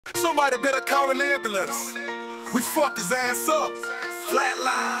Somebody better call an ambulance. We fucked his ass up.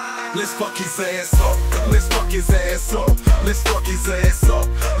 Flatliiine. Let's fuck his ass up. Let's fuck his ass up. Let's fuck his ass up.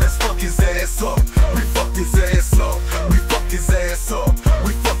 Let's fuck his ass up. We fucked his ass up. We fucked his ass up.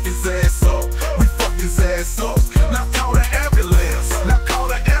 We fucked his ass up. We fucked his ass up. Now call the ambulance. Now call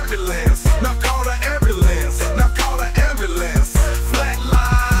the ambulance. Now call the ambulance. Now call the ambulance.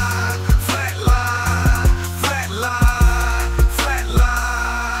 Flatliiine. Flatliiine. Flatliiine.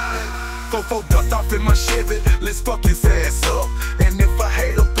 Flatliiine. Fofo ducked off in my Chevy. Let's fuck his ass up. And if I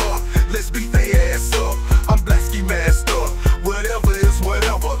hate a buck, let's beat their ass up. I'm black ski masked up. Whatever is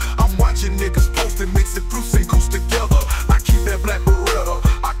whatever. I'm watching niggas posting, mixing fruits and goose together. I keep that black Beretta.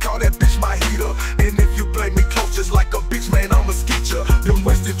 I call that bitch my heater. And if you play me close just like a bitch, man, I'ma skeet ya. Them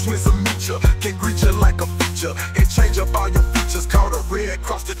Western twins will meet ya. Can greet ya like a feature. And change up all your features. Call the Red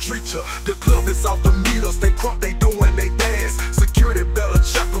Cross to treat ya. The club is off the meters. They crunk, they doing they dance. Security better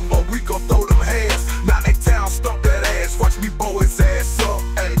check them or we gon' throw them hands. Now they town stomp that ass. Watch me blow his ass up.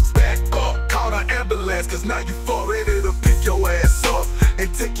 Hey, back up. Call the ambulance, cause now you fall ready to pick your ass up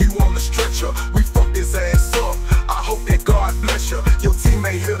and take you on the stretcher. We fucked his ass up. I hope that God bless you. Your team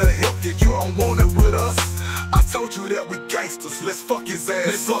ain't here to help you. You don't want it with us. I told you that we gangsters. Let's fuck his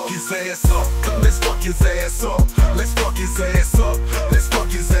ass up. Let's fuck his ass up. Let's fuck his ass up. Let's fuck his ass up. Let's fuck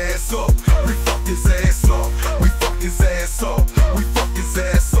his ass up. We fucked his ass up. We fucked his ass up. We fucked his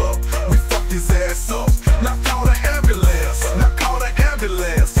ass up. We fucked his ass up. Now call the ambulance. Now call the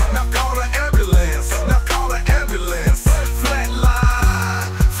ambulance. Now call the ambulance. Now call the ambulance. Flatliiine.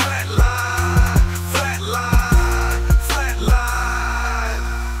 Flatliiine. Flatliiine.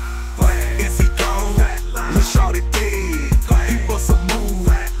 Flatliiine. Is he gone? We shot it dead. He bust a move.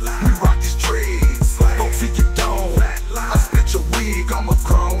 We rock his dreads. Folks, he get gone. I split your wig. I'm a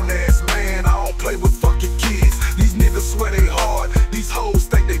grown ass man. I don't play with fucking kids. These niggas swear they hard. These hoes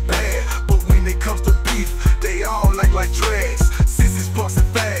think they bad. But when it comes to beef, they all like drags. Sissies bustin'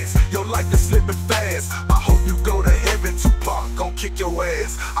 fast. Your life is slipping fast. I hope you go to heaven. Tupac gon' kick your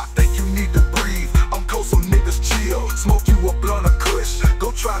ass. I think you need to breathe. I'm cold, so niggas chill. Smoke you a blunt of kush.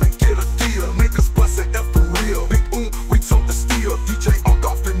 Go try to get a deal. Niggas bustin' F for real. Big we told the steel. DJ Unk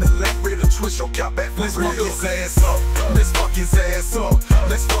off in the lap, ready to twist your cap back for real. Let's fuck his ass up. Let's fuck his ass up.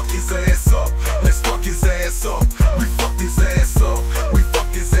 Let's fuck his ass up. Let's fuck his ass up. We fucked his ass up. We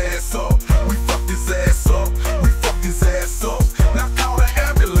fucked his ass up. We fucked his ass up. We fucked his ass up. Now call the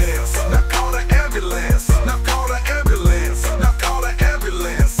ambulance. Now call the ambulance. Now call the ambulance. Now call the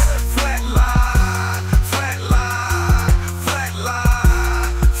ambulance. Flatliiine. Flatliiine.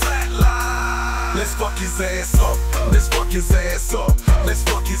 Flatliiine. Flatliiine. Let's fuck his ass up. Let's fuck his ass up. Let's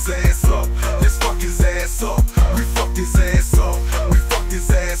fuck his ass up. Let's fuck his ass up. We fucked his ass up. We fucked his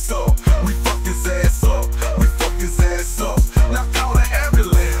ass up. We